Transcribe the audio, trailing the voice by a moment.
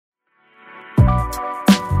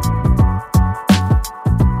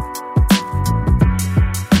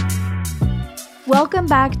Welcome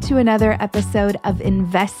back to another episode of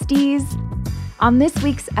Investies. On this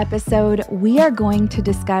week's episode, we are going to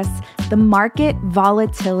discuss the market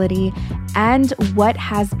volatility and what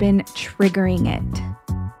has been triggering it.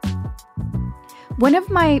 One of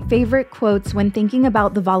my favorite quotes when thinking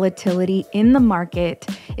about the volatility in the market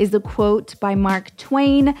is a quote by Mark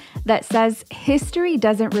Twain that says, "History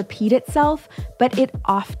doesn't repeat itself, but it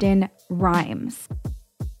often rhymes."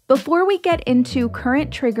 Before we get into current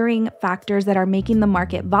triggering factors that are making the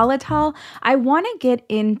market volatile, I want to get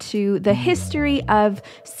into the history of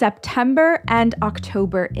September and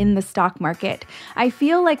October in the stock market. I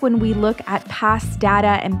feel like when we look at past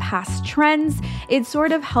data and past trends, it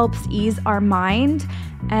sort of helps ease our mind,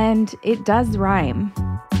 and it does rhyme.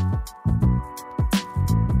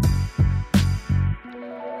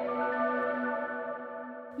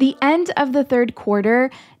 The end of the third quarter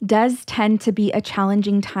does tend to be a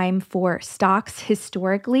challenging time for stocks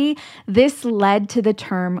historically. This led to the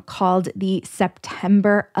term called the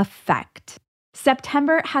September effect.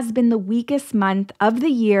 September has been the weakest month of the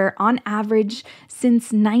year on average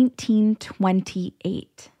since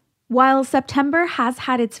 1928. While September has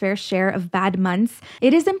had its fair share of bad months,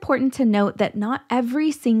 it is important to note that not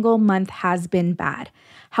every single month has been bad.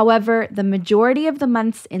 However, the majority of the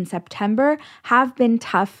months in September have been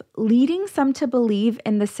tough, leading some to believe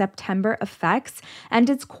in the September effects and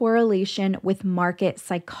its correlation with market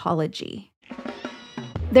psychology.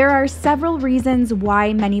 There are several reasons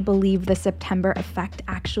why many believe the September effect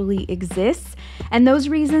actually exists, and those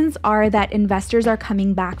reasons are that investors are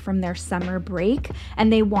coming back from their summer break and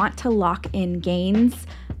they want to lock in gains.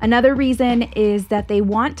 Another reason is that they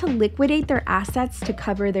want to liquidate their assets to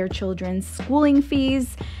cover their children's schooling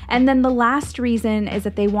fees. And then the last reason is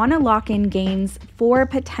that they want to lock in gains for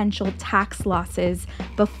potential tax losses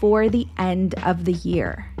before the end of the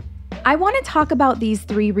year. I want to talk about these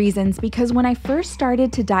three reasons because when I first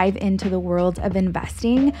started to dive into the world of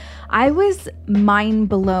investing, I was mind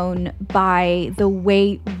blown by the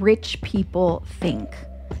way rich people think.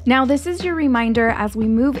 Now, this is your reminder as we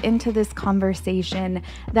move into this conversation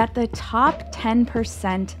that the top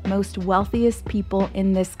 10% most wealthiest people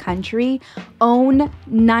in this country own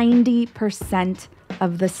 90%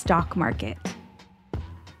 of the stock market.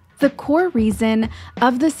 The core reason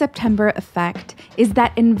of the September effect is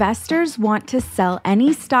that investors want to sell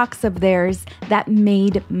any stocks of theirs that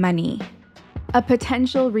made money. A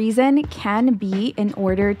potential reason can be in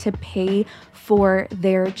order to pay for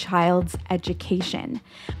their child's education.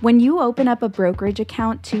 When you open up a brokerage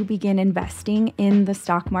account to begin investing in the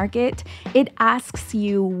stock market, it asks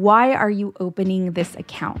you, why are you opening this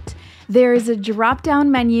account? There is a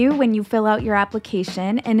drop-down menu when you fill out your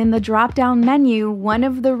application, and in the drop-down menu, one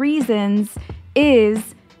of the reasons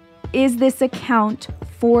is this account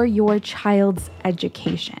for your child's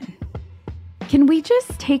education? Can we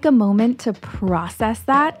just take a moment to process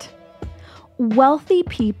that? Wealthy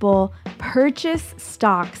people purchase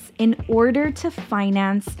stocks in order to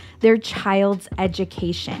finance their child's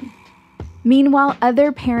education. Meanwhile,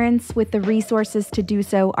 other parents with the resources to do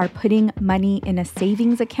so are putting money in a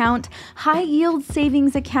savings account, high-yield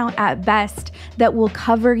savings account at best, that will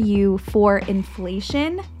cover you for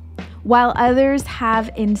inflation, while others have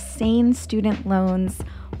insane student loans,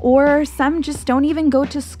 or some just don't even go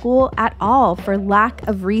to school at all for lack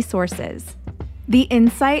of resources. The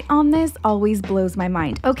insight on this always blows my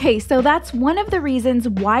mind. Okay, so that's one of the reasons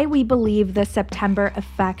why we believe the September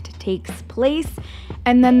effect takes place.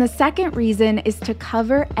 And then the second reason is to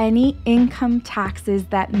cover any income taxes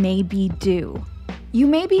that may be due. You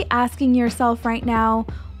may be asking yourself right now,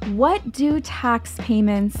 what do tax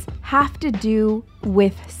payments have to do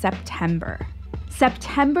with September?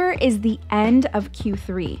 September is the end of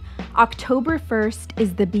Q3. October 1st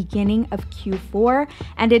is the beginning of Q4,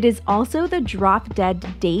 and it is also the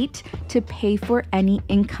drop-dead date to pay for any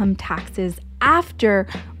income taxes after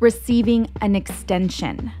receiving an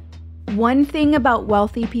extension. One thing about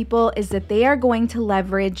wealthy people is that they are going to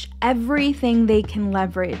leverage everything they can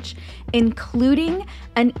leverage, including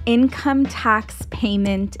an income tax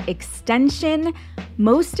payment extension,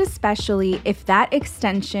 most especially if that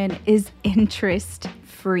extension is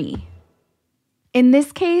interest-free. In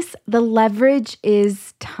this case, the leverage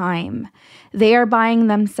is time. They are buying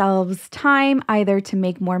themselves time either to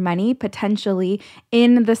make more money, potentially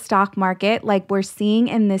in the stock market, like we're seeing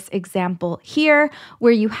in this example here,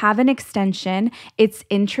 where you have an extension, it's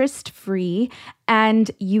interest-free,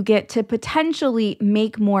 and you get to potentially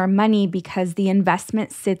make more money because the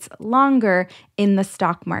investment sits longer in the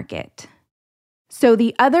stock market. So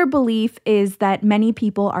the other belief is that many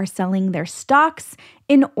people are selling their stocks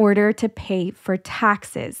in order to pay for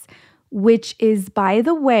taxes, which is, by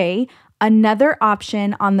the way, Another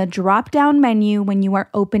option on the drop-down menu when you are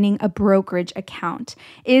opening a brokerage account.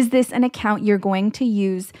 Is this an account you're going to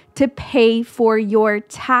use to pay for your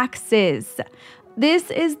taxes?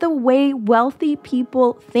 This is the way wealthy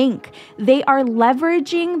people think. They are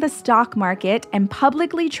leveraging the stock market and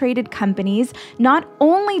publicly traded companies not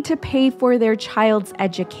only to pay for their child's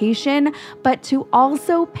education, but to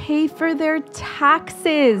also pay for their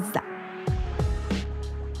taxes.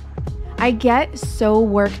 I get so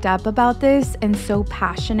worked up about this and so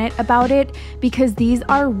passionate about it because these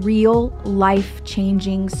are real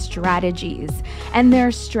life-changing strategies. And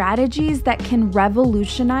they're strategies that can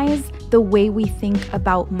revolutionize the way we think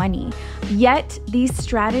about money. Yet, these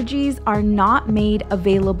strategies are not made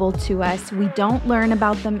available to us. We don't learn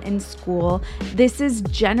about them in school. This is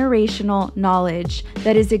generational knowledge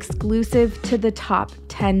that is exclusive to the top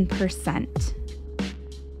 10%.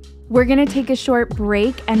 We're going to take a short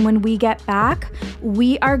break, and when we get back,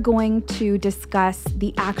 we are going to discuss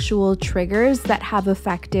the actual triggers that have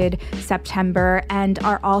affected September and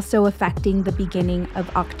are also affecting the beginning of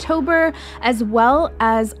October, as well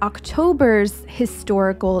as October's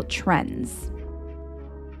historical trends.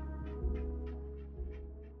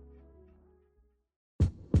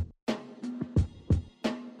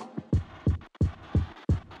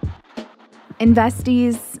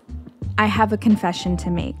 Investees, I have a confession to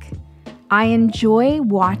make. I enjoy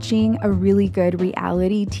watching a really good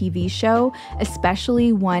reality TV show,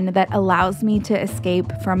 especially one that allows me to escape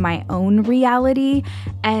from my own reality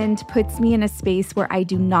and puts me in a space where I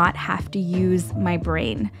do not have to use my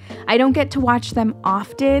brain. I don't get to watch them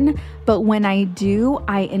often, but when I do,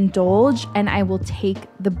 I indulge and I will take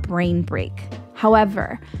the brain break.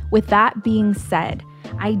 However, with that being said,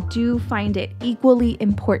 I do find it equally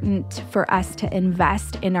important for us to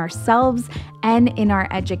invest in ourselves and in our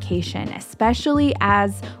education, especially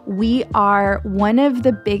as we are one of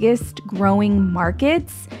the biggest growing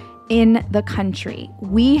markets in the country.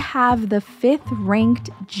 We have the 5th ranked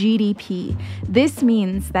GDP. This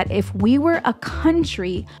means that if we were a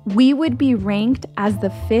country, we would be ranked as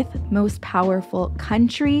the 5th most powerful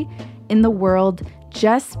country in the world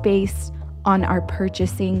just based on our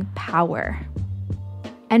purchasing power.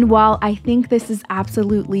 And while I think this is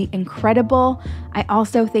absolutely incredible, I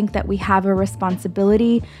also think that we have a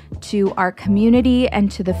responsibility to our community and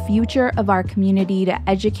to the future of our community to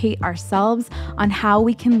educate ourselves on how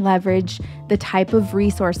we can leverage the type of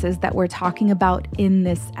resources that we're talking about in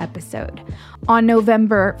this episode. On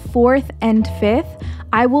November 4th and 5th,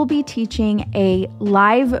 I will be teaching a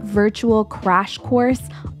live virtual crash course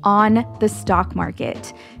on the stock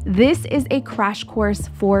market. This is a crash course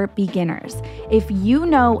for beginners. If you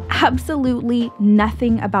know absolutely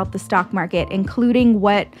nothing about the stock market, including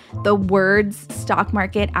what the words stock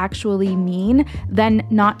market actually mean, then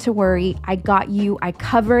not to worry. I got you. I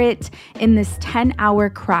cover it in this 10-hour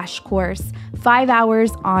crash course, 5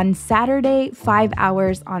 hours on Saturday, 5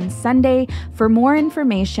 hours on Sunday. For more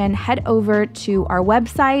information, head over to our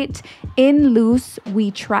website,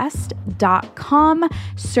 inlucewetrust.com.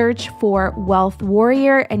 Search for Wealth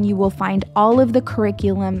Warrior and you will find all of the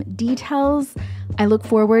curriculum details. I look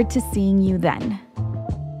forward to seeing you then.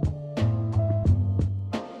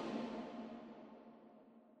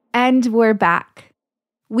 And we're back.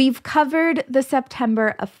 We've covered the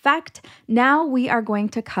September effect. Now we are going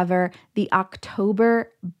to cover the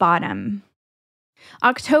October bottom.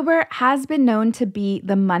 October has been known to be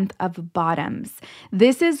the month of bottoms.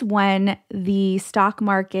 This is when the stock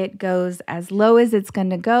market goes as low as it's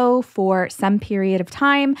going to go for some period of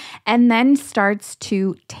time and then starts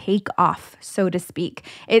to take off, so to speak.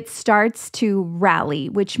 It starts to rally,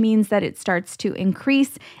 which means that it starts to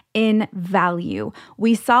increase in value.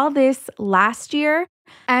 We saw this last year.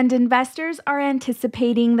 And investors are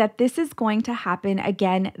anticipating that this is going to happen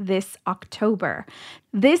again this October.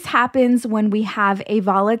 This happens when we have a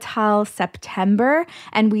volatile September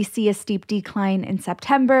and we see a steep decline in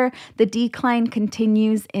September. The decline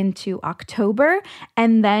continues into October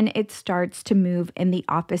and then it starts to move in the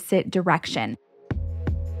opposite direction.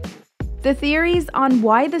 The theories on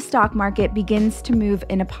why the stock market begins to move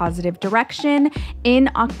in a positive direction in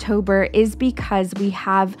October is because we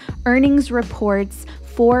have earnings reports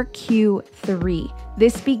for Q3.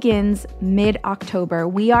 This begins mid-October.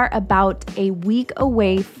 We are about a week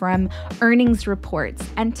away from earnings reports,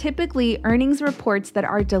 and typically earnings reports that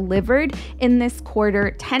are delivered in this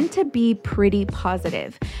quarter tend to be pretty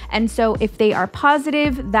positive. And so if they are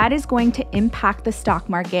positive, that is going to impact the stock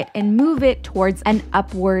market and move it towards an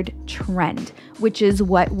upward trend, which is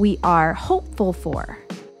what we are hopeful for.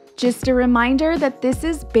 Just a reminder that this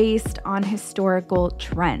is based on historical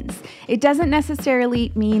trends. It doesn't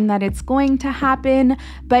necessarily mean that it's going to happen,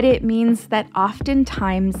 but it means that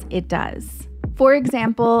oftentimes it does. For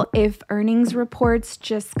example, if earnings reports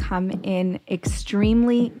just come in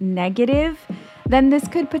extremely negative, then this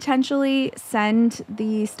could potentially send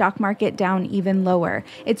the stock market down even lower.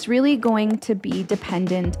 It's really going to be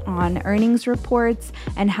dependent on earnings reports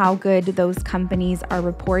and how good those companies are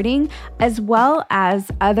reporting, as well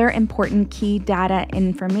as other important key data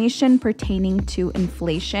information pertaining to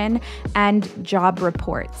inflation and job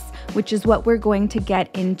reports, which is what we're going to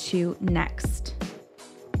get into next.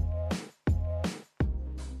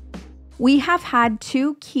 We have had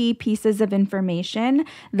two key pieces of information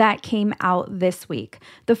that came out this week.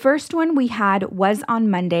 The first one we had was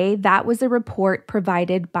on Monday. That was a report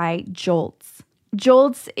provided by JOLTS.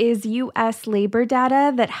 JOLTS is U.S. labor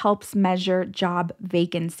data that helps measure job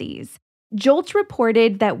vacancies. JOLTS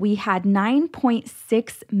reported that we had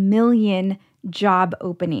 9.6 million job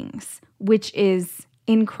openings, which is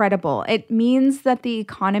incredible. It means that the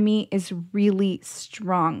economy is really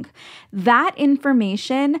strong. That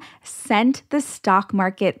information sent the stock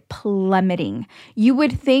market plummeting. You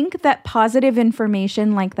would think that positive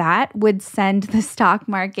information like that would send the stock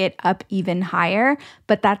market up even higher,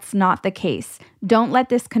 but that's not the case. Don't let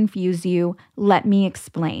this confuse you. Let me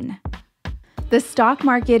explain. The stock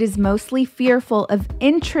market is mostly fearful of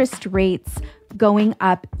interest rates going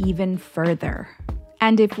up even further.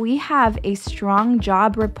 And if we have a strong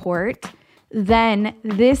job report, then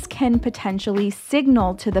this can potentially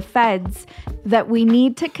signal to the feds that we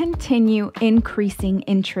need to continue increasing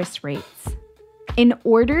interest rates. In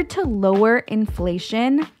order to lower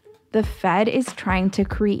inflation, the Fed is trying to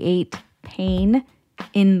create pain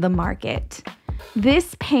in the market.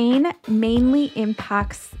 This pain mainly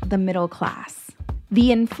impacts the middle class.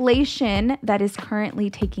 The inflation that is currently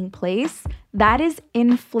taking place, that is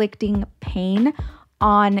inflicting pain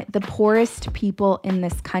on the poorest people in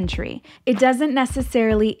this country. It doesn't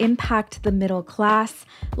necessarily impact the middle class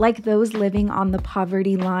like those living on the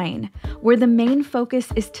poverty line, where the main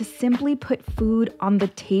focus is to simply put food on the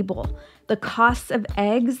table. The costs of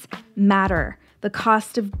eggs matter. The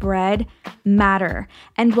cost of bread matter.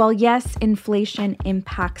 And while yes, inflation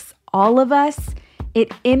impacts all of us,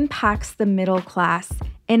 it impacts the middle class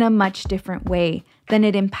in a much different way than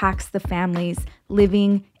it impacts the families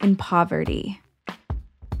living in poverty.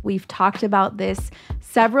 We've talked about this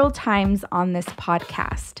several times on this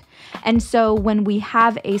podcast. And so when we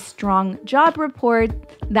have a strong job report,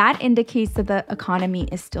 that indicates that the economy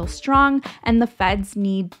is still strong and the feds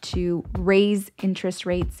need to raise interest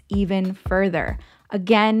rates even further.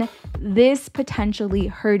 Again, this potentially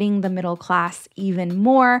hurting the middle class even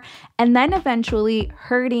more, and then eventually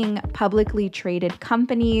hurting publicly traded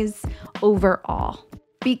companies overall,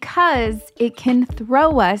 because it can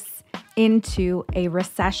throw us into a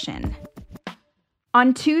recession.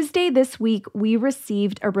 On Tuesday this week, we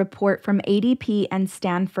received a report from ADP and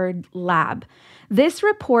Stanford Lab. This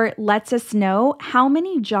report lets us know how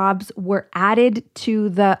many jobs were added to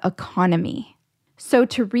the economy. So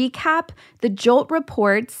to recap, the JOLT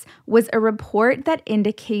reports was a report that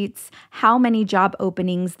indicates how many job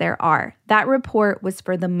openings there are. That report was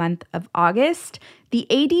for the month of August. The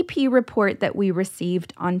ADP report that we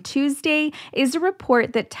received on Tuesday is a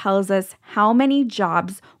report that tells us how many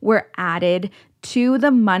jobs were added to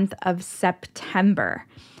the month of September.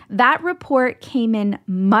 That report came in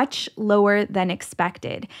much lower than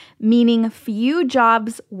expected, meaning few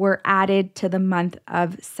jobs were added to the month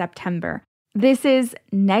of September. This is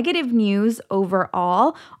negative news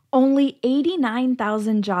overall. Only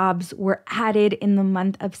 89,000 jobs were added in the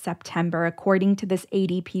month of September, according to this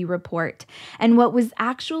ADP report. And what was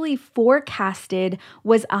actually forecasted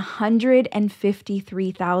was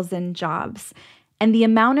 153,000 jobs. And the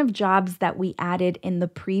amount of jobs that we added in the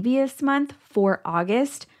previous month for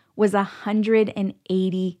August was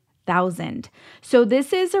 180,000. So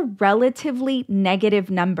this is a relatively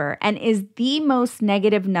negative number and is the most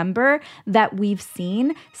negative number that we've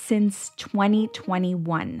seen since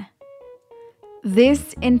 2021.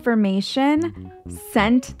 This information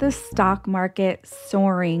sent the stock market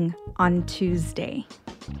soaring on Tuesday.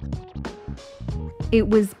 It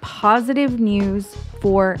was positive news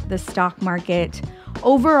for the stock market,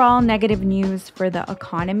 overall negative news for the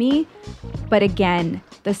economy. But again,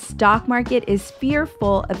 the stock market is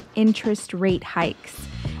fearful of interest rate hikes.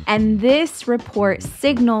 And this report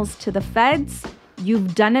signals to the feds,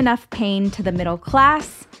 you've done enough pain to the middle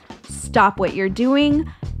class, stop what you're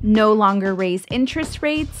doing, no longer raise interest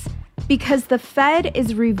rates, because the Fed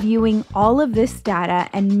is reviewing all of this data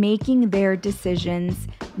and making their decisions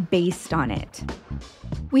based on it.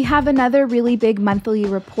 We have another really big monthly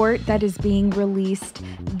report that is being released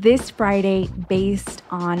this Friday based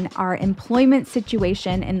on our employment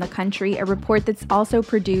situation in the country, a report that's also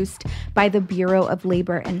produced by the Bureau of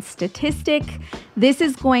Labor and Statistics. This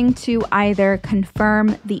is going to either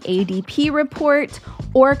confirm the ADP report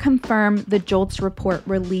or confirm the JOLTS report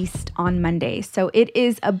released on Monday. So it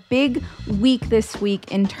is a big week this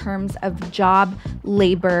week in terms of job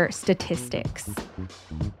labor statistics.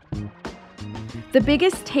 The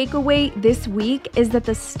biggest takeaway this week is that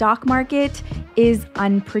the stock market is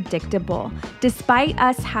unpredictable. Despite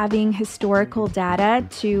us having historical data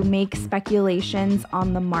to make speculations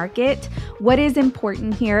on the market, what is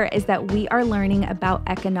important here is that we are learning about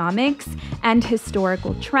economics and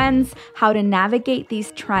historical trends, how to navigate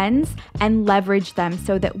these trends and leverage them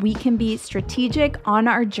so that we can be strategic on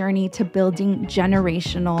our journey to building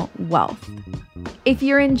generational wealth. If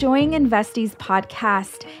you're enjoying Investie's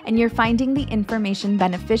podcast and you're finding the information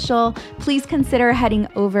beneficial, please consider heading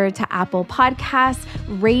over to Apple Podcasts,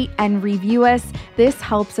 rate and review us. This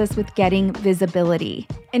helps us with getting visibility.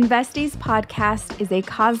 Investie's podcast is a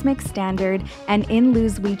Cosmic Standard and In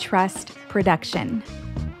Luz We Trust production.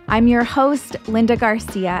 I'm your host, Linda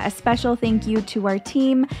Garcia. A special thank you to our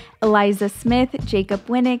team, Eliza Smith, Jacob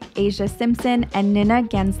Winnick, Asia Simpson, and Nina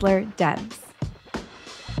Gensler Debs.